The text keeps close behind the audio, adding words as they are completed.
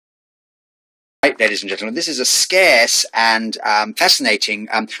right, ladies and gentlemen, this is a scarce and fascinating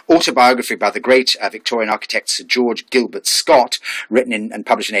autobiography by the great Victorian architect Sir George Gilbert Scott, written and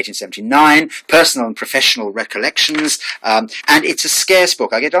published in 1879, personal and professional recollections, and it's a scarce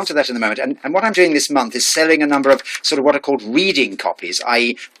book. I'll get onto that in a moment. And what I'm doing this month is selling a number of sort of what are called reading copies,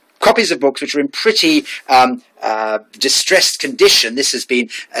 i.e. copies of books which are in pretty distressed condition. This has been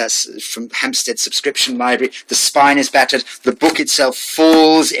from Hampstead Subscription Library. The spine is battered. The book itself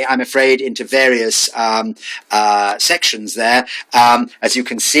falls, I'm afraid, into various sections there. As you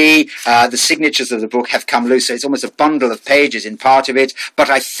can see, the signatures of the book have come loose, so it's almost a bundle of pages in part of it, but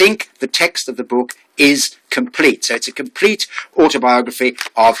I think the text of the book is complete. So it's a complete autobiography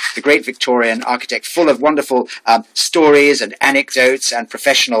of the great Victorian architect, full of wonderful stories and anecdotes and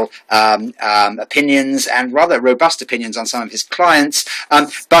professional opinions and rather robust opinions on some of his clients,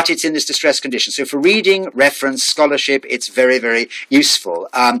 but it's in this distressed condition. So for reading, reference, scholarship, it's very, very useful.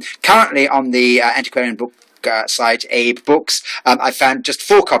 Currently on the antiquarian book site Abe Books, I found just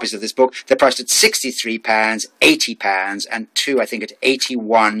 4 copies of this book. They're priced at £63, £80, and 2, I think, at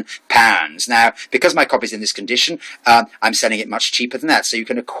 £81. Now, because my copy's in this condition, I'm selling it much cheaper than that. So you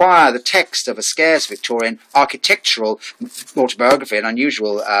can acquire the text of a scarce Victorian architectural autobiography, an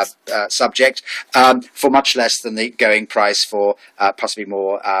unusual subject, for much less than the going price for possibly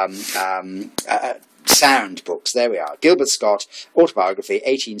more sound books. There we are. Gilbert Scott, autobiography,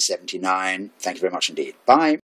 1879. Thank you very much indeed. Bye.